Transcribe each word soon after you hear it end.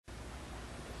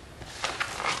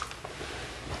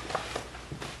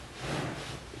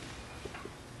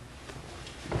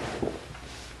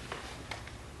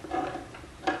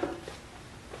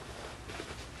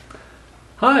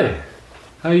Hi,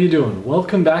 how you doing?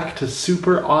 Welcome back to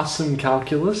Super Awesome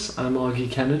Calculus. I'm Augie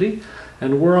Kennedy,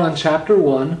 and we're on Chapter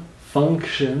 1,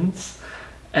 Functions.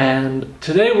 And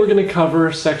today we're going to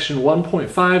cover Section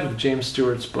 1.5 of James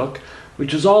Stewart's book,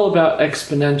 which is all about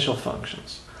exponential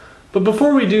functions. But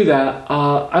before we do that,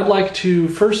 I'd like to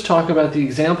first talk about the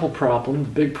example problem, the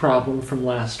big problem from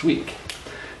last week.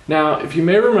 Now, if you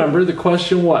may remember, the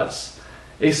question was,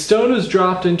 a stone is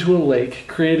dropped into a lake,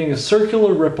 creating a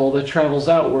circular ripple that travels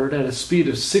outward at a speed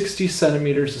of 60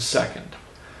 centimeters a second.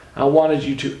 I wanted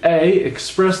you to A,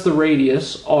 express the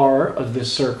radius, r, of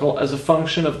this circle as a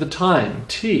function of the time,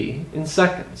 t, in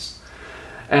seconds.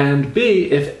 And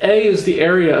B, if A is the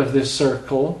area of this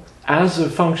circle, as a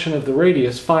function of the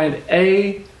radius, find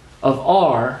A of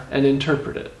r and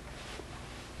interpret it.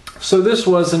 So this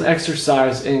was an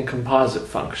exercise in composite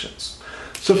functions.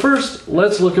 So first,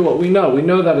 let's look at what we know. We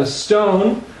know that a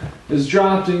stone is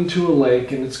dropped into a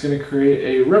lake and it's going to create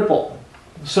a ripple.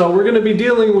 So we're going to be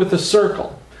dealing with a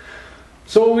circle.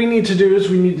 So what we need to do is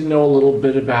we need to know a little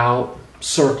bit about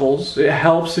circles. It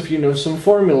helps if you know some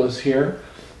formulas here.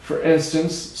 For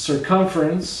instance,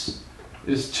 circumference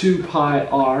is 2 pi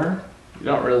r. You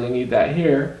don't really need that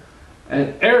here.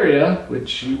 And area,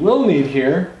 which you will need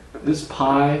here, is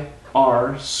pi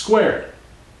r squared.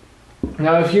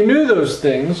 Now, if you knew those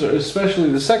things,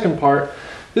 especially the second part,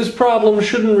 this problem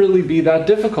shouldn't really be that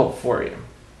difficult for you.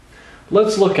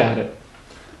 Let's look at it.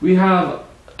 We have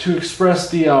to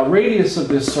express the radius of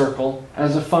this circle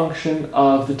as a function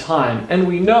of the time. And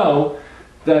we know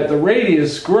that the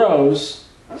radius grows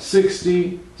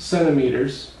 60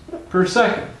 centimeters per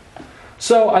second.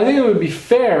 So I think it would be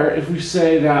fair if we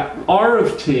say that r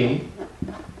of t,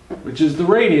 which is the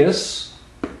radius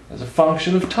as a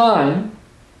function of time,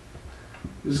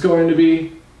 is going to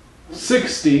be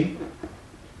 60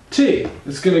 t.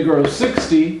 It's going to grow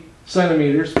 60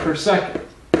 centimeters per second.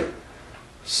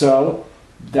 So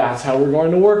that's how we're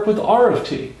going to work with r of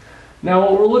t. Now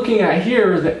what we're looking at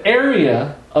here, the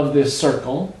area of this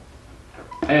circle,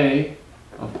 A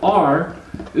of r,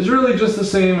 is really just the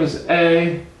same as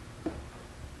A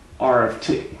r of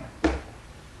t.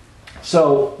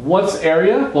 So what's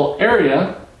area? Well,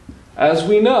 area, as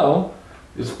we know,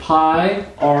 is pi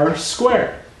r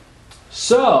squared.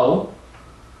 So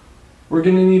we're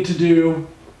going to need to do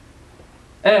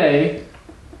A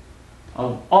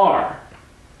of r.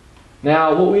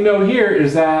 Now what we know here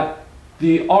is that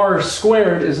the r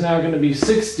squared is now going to be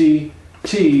 60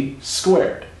 t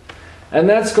squared. And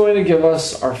that's going to give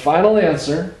us our final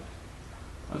answer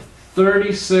of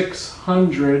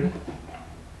 3600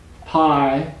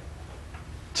 pi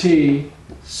t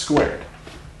squared.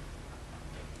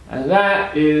 And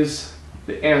that is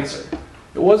the answer.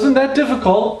 It wasn't that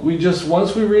difficult.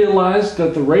 Once we realized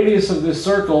that the radius of this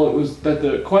circle, that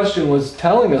the question was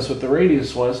telling us what the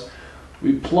radius was,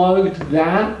 we plugged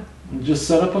that and just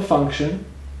set up a function.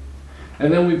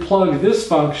 And then we plugged this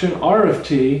function, r of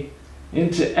t,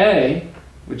 into A,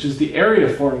 which is the area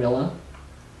formula.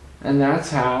 And that's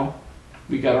how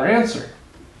we got our answer.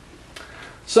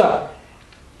 So,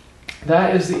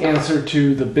 that is the answer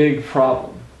to the big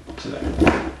problem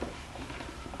today.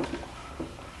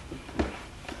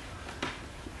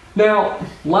 Now,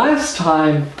 last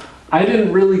time I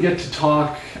didn't really get to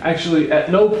talk, actually at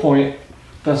no point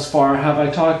thus far have I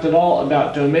talked at all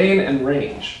about domain and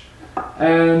range.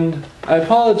 And I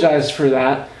apologize for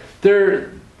that. There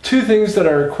are two things that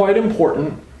are quite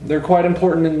important. They're quite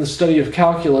important in the study of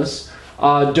calculus.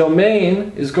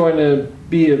 Domain is going to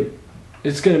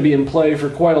be in play for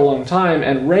quite a long time,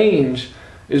 and range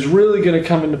is really going to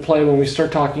come into play when we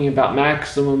start talking about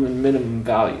maximum and minimum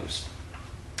values.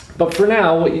 But for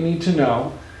now, what you need to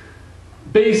know,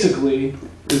 basically,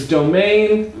 is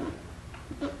domain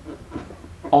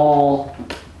all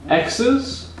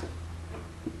x's,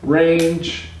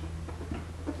 range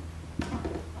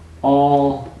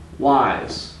all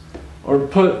y's. Or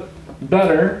put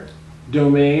better,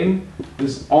 domain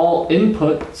is all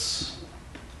inputs,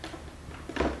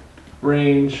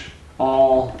 range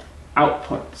all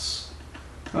outputs.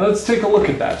 Now let's take a look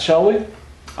at that, shall we?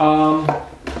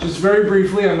 Just very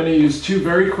briefly, I'm going to use two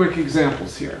very quick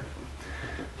examples here.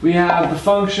 We have the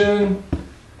function,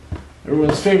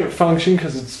 everyone's favorite function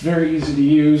because it's very easy to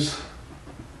use.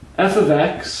 F of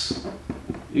x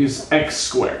is x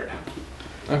squared.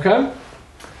 Okay?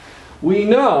 We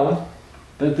know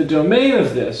that the domain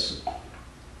of this,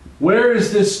 where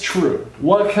is this true?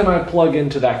 What can I plug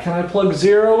into that? Can I plug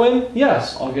 0 in?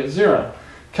 Yes, I'll get 0.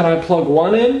 Can I plug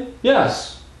 1 in?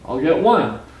 Yes, I'll get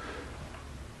 1.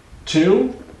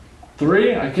 2,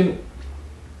 3, I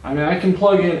can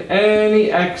plug in any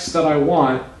x that I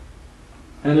want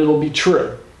and it'll be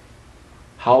true.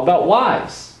 How about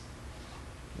y's?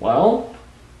 Well,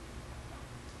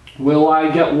 will I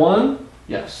get 1?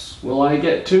 Yes. Will I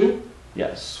get 2?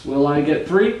 Yes. Will I get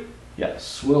 3?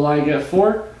 Yes. Will I get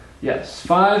 4? Yes.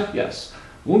 5? Yes.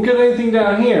 Won't get anything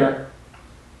down here,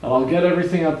 but I'll get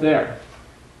everything up there.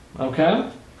 Okay?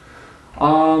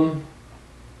 I'm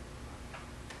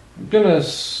going to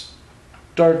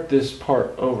start this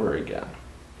part over again.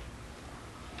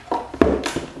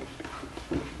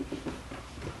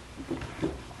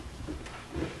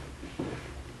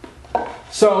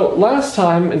 So last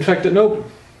time, in fact,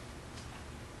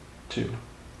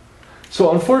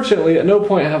 So unfortunately, at no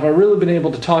point have I really been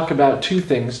able to talk about two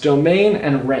things, domain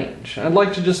and range. I'd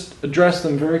like to just address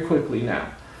them very quickly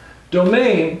now.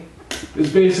 Domain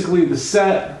is basically the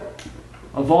set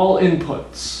of all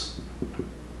inputs,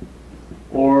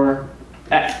 or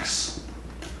X.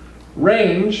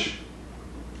 Range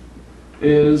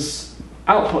is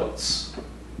outputs,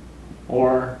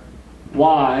 or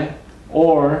Y,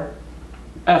 or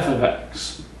f of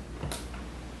x.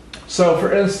 So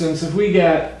for instance, if we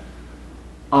get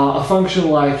a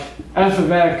function like f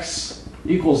of x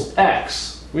equals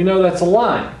x, we know that's a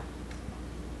line.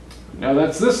 Now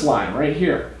that's this line right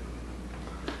here.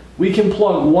 We can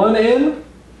plug 1 in,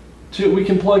 we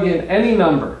can plug in any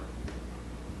number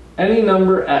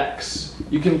x.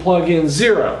 You can plug in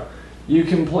 0. We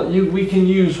can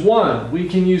use 1, we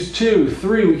can use 2,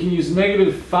 3, we can use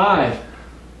 -5.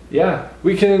 Yeah,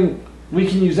 we can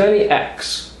use any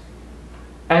x,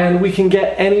 and we can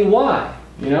get any y.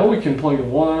 You know, we can plug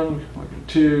in 1, we can plug in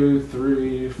 2,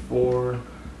 3, 4,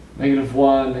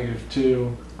 -1,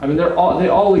 -2. I mean, they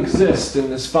all exist in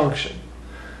this function.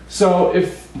 So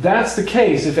if that's the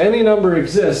case, if any number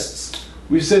exists,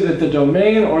 we say that the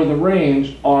domain or the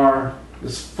range are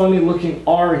this funny looking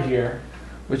r here,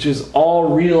 which is all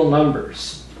real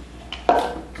numbers.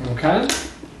 Okay?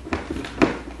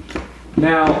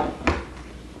 Now,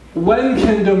 when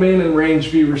can domain and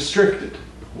range be restricted?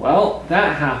 Well,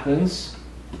 that happens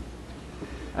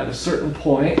at a certain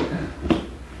point.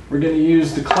 We're going to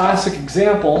use the classic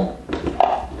example,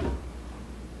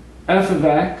 f of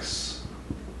x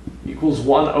equals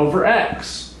 1 over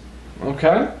x.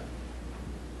 Okay?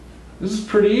 This is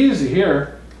pretty easy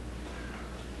here.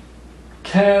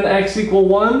 Can x equal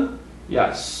 1?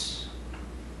 Yes.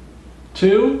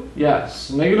 2? Yes.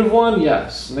 -1?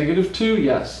 Yes. -2?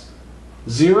 Yes.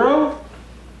 0?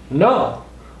 No.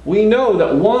 We know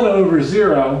that 1 over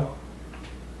 0,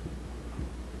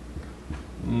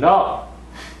 no.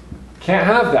 Can't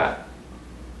have that.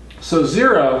 So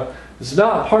 0 is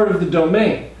not part of the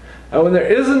domain. And when there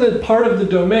isn't a part of the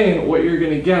domain, what you're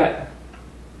going to get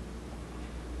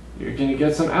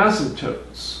some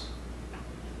asymptotes.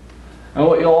 And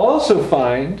what you'll also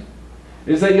find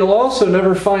is that you'll also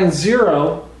never find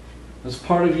 0 as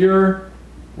part of your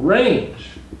range.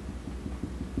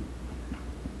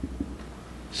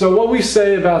 So what we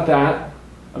say about that,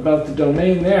 about the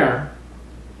domain there,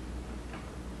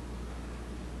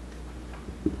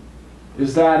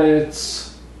 is that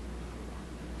it's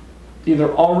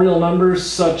either all real numbers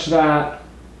such that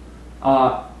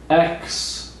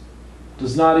x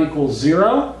does not equal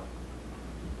 0,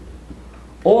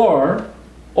 or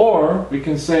we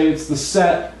can say it's the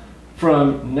set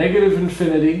from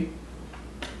 -infinity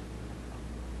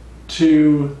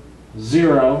to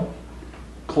 0,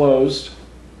 closed,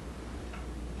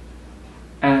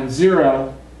 and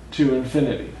 0 to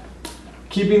infinity.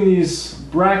 Keeping these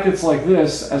brackets like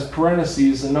this as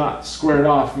parentheses and not squared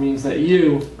off means that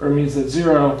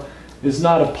 0 is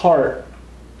not a part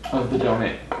of the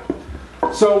domain.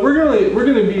 So we're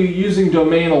going to be using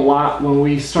domain a lot when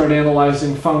we start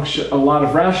analyzing a lot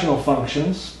of rational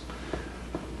functions.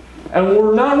 And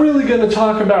we're not really going to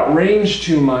talk about range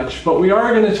too much, but we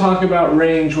are going to talk about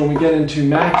range when we get into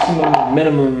maximum and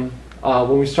minimum,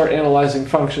 when we start analyzing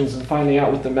functions and finding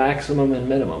out what the maximum and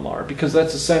minimum are, because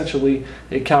that's essentially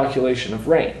a calculation of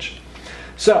range.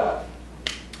 So,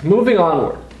 moving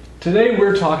onward. Today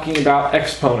we're talking about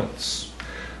exponents,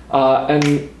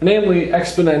 and namely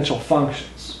exponential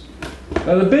functions.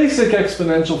 Now the basic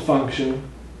exponential function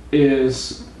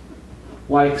is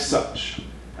like such.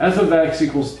 F of x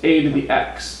equals a to the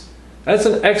x. That's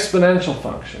an exponential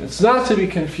function. It's not to be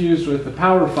confused with the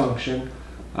power function,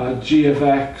 g of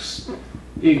x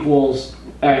equals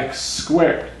x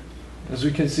squared. As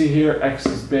we can see here, x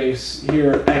is base.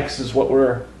 Here, x is what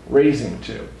we're raising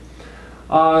to.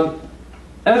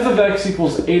 F of x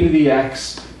equals a to the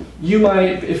x. You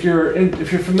might, if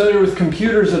you're familiar with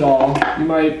computers at all, you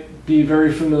might be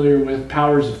very familiar with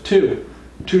powers of 2.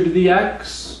 2 to the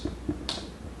x.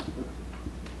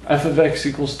 F of x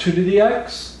equals 2 to the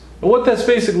x. And what that's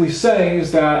basically saying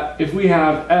is that if we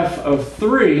have f of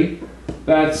 3,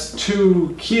 that's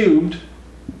 2 cubed,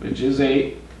 which is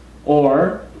 8,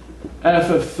 or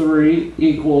f of 3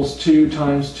 equals 2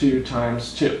 times 2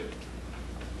 times 2.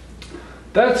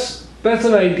 That's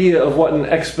an idea of what an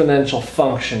exponential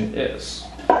function is.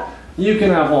 You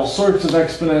can have all sorts of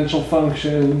exponential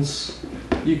functions.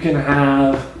 You can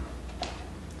have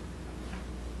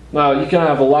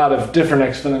a lot of different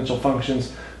exponential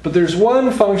functions, but there's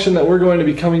one function that we're going to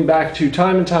be coming back to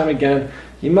time and time again.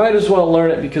 You might as well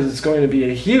learn it because it's going to be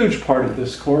a huge part of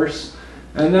this course,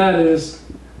 and that is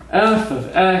f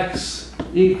of x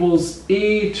equals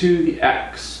e to the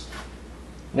x.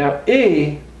 Now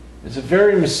e is a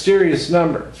very mysterious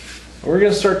number. We're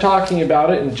going to start talking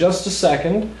about it in just a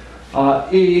second.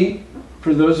 E,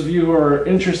 for those of you who are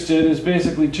interested, is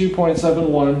basically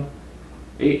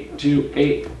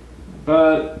 2.71828,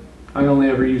 but I only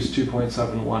ever use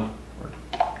 2.71, or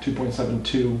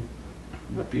 2.72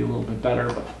 would be a little bit better.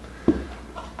 But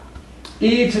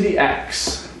e to the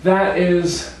x,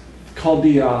 that's called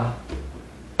the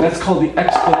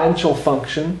exponential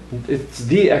function. It's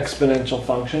the exponential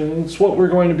function. It's what we're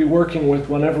going to be working with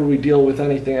whenever we deal with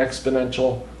anything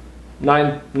exponential.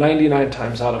 99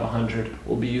 times out of 100,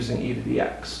 we'll be using e to the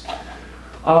x.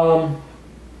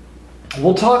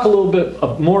 We'll talk a little bit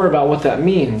more about what that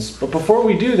means, but before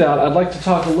we do that, I'd like to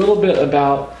talk a little bit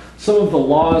about some of the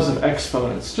laws of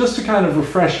exponents, just to kind of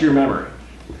refresh your memory.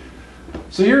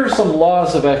 So here are some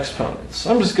laws of exponents.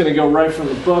 I'm just going to go right from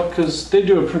the book because they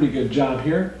do a pretty good job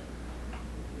here.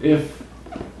 If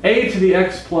a to the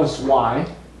x plus y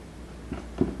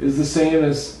is the same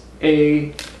as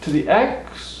a to the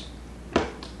x,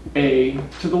 a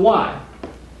to the y.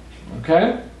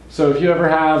 Okay? So if you ever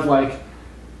have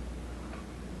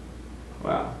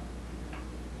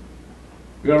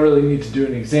we don't really need to do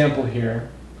an example here,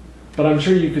 but I'm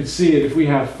sure you could see it. If we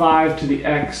have 5 to the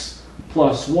x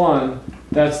plus 1,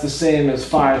 that's the same as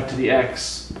 5 to the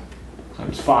x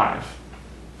times 5.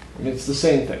 I mean, it's the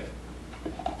same thing.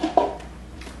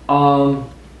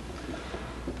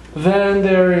 Then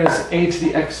there is a to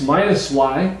the x minus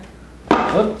y.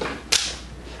 Oops.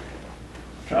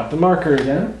 Drop the marker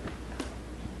again.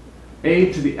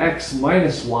 A to the x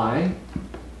minus y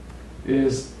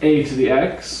is a to the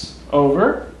x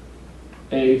over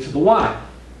a to the y.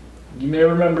 You may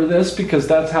remember this because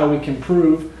that's how we can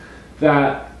prove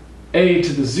that a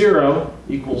to the 0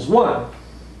 equals 1.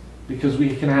 Because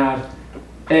we can have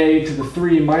a to the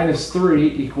 3 minus 3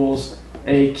 equals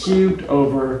a cubed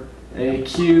over a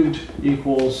cubed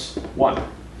equals 1.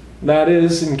 That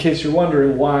is, in case you're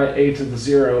wondering, why a to the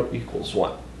 0 equals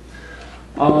 1.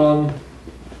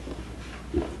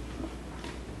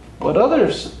 What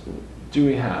others do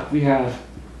we have? We have,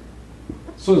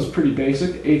 so it's pretty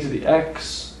basic, a to the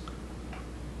x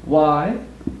y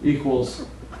equals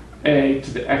a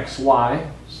to the xy,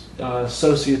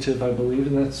 associative, I believe,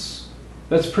 and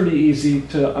that's pretty easy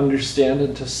to understand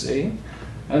and to see.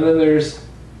 And then there's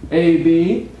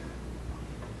ab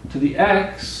to the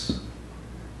x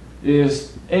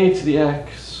is a to the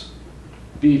x,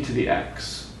 b to the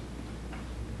x.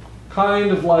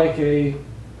 Kind of like a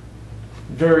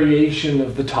variation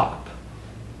of the top.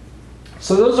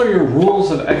 So those are your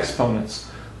rules of exponents.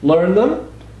 Learn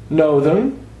them, know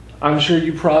them. I'm sure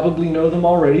you probably know them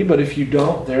already, but if you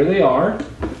don't, there they are,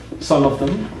 some of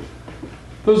them.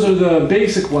 Those are the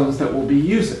basic ones that we'll be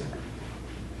using.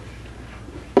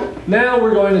 Now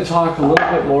we're going to talk a little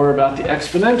bit more about the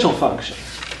exponential function.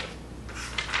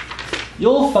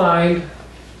 You'll find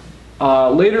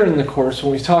later in the course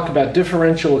when we talk about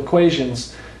differential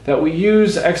equations that we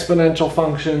use exponential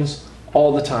functions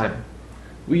all the time.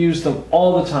 We use them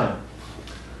all the time.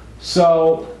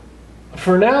 So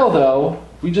for now though,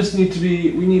 we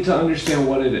need to understand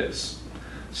what it is.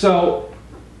 So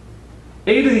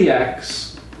a to the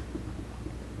x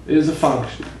is a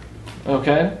function,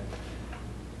 okay?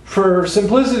 For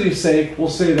simplicity's sake, we'll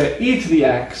say that e to the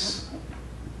x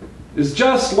is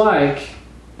just like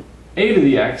a to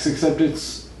the x, except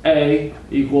it's a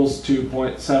equals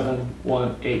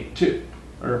 2.7182,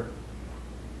 or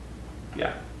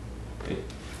yeah,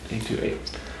 828.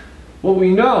 What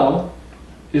we know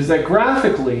is that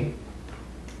graphically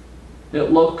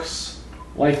it looks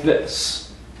like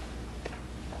this.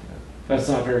 That's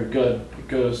not very good. It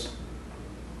goes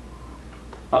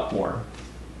up more,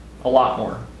 a lot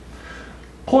more.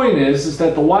 Point is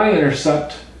that the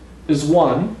y-intercept is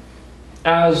 1,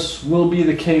 as will be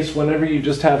the case whenever you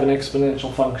just have an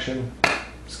exponential function.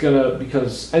 It's gonna,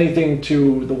 because anything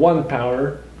to the 1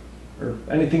 power, or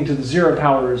anything to the 0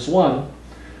 power is 1.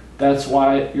 That's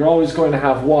why you're always going to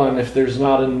have 1 if there's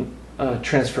not a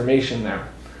transformation there.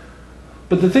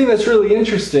 But the thing that's really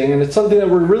interesting, and it's something that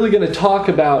we're really going to talk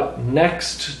about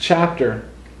next chapter,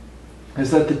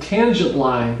 is that the tangent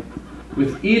line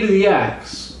with e to the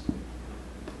x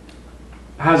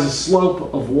has a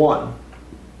slope of 1.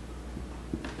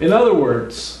 In other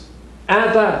words,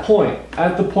 at that point,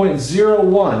 at the point 0,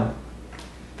 1,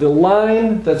 the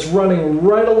line that's running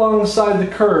right alongside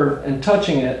the curve and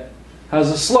touching it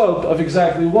has a slope of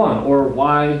exactly 1, or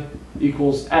y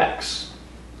equals x.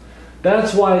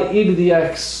 That's why e to the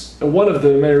x, one of the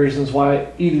many reasons why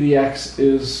e to the x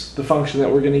is the function that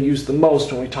we're going to use the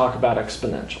most when we talk about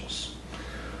exponentials.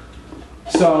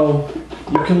 So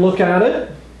you can look at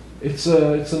it. It's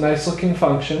a nice looking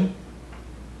function.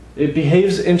 It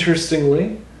behaves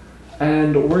interestingly,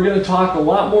 and we're going to talk a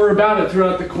lot more about it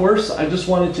throughout the course. I just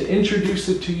wanted to introduce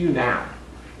it to you now.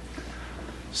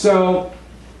 So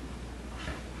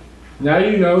now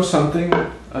you know something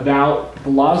about the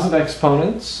laws of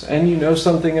exponents, and you know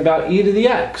something about e to the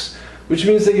x, which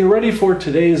means that you're ready for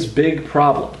today's big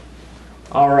problem.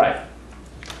 All right.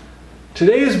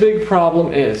 Today's big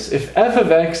problem is, if f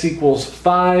of x equals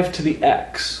 5 to the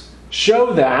x,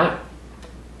 show that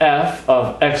f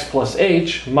of x plus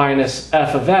h minus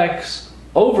f of x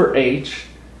over h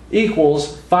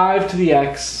equals 5 to the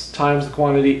x times the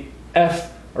quantity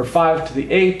f, or 5 to the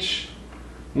h,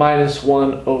 minus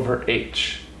 1 over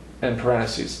h, in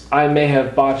parentheses. I may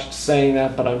have botched saying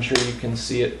that, but I'm sure you can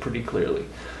see it pretty clearly.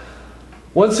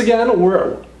 Once again,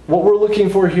 what we're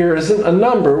looking for here isn't a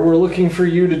number. We're looking for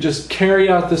you to just carry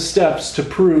out the steps to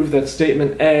prove that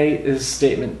statement A is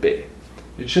statement B.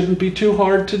 It shouldn't be too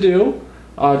hard to do.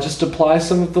 Just apply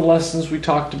some of the lessons we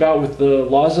talked about with the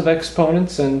laws of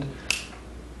exponents, and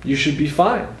you should be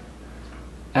fine.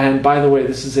 And by the way,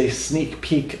 this is a sneak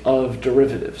peek of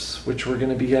derivatives, which we're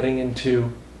going to be getting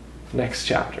into next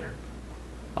chapter.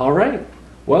 All right.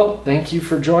 Well, thank you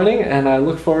for joining, and I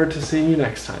look forward to seeing you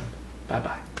next time.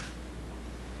 Bye-bye.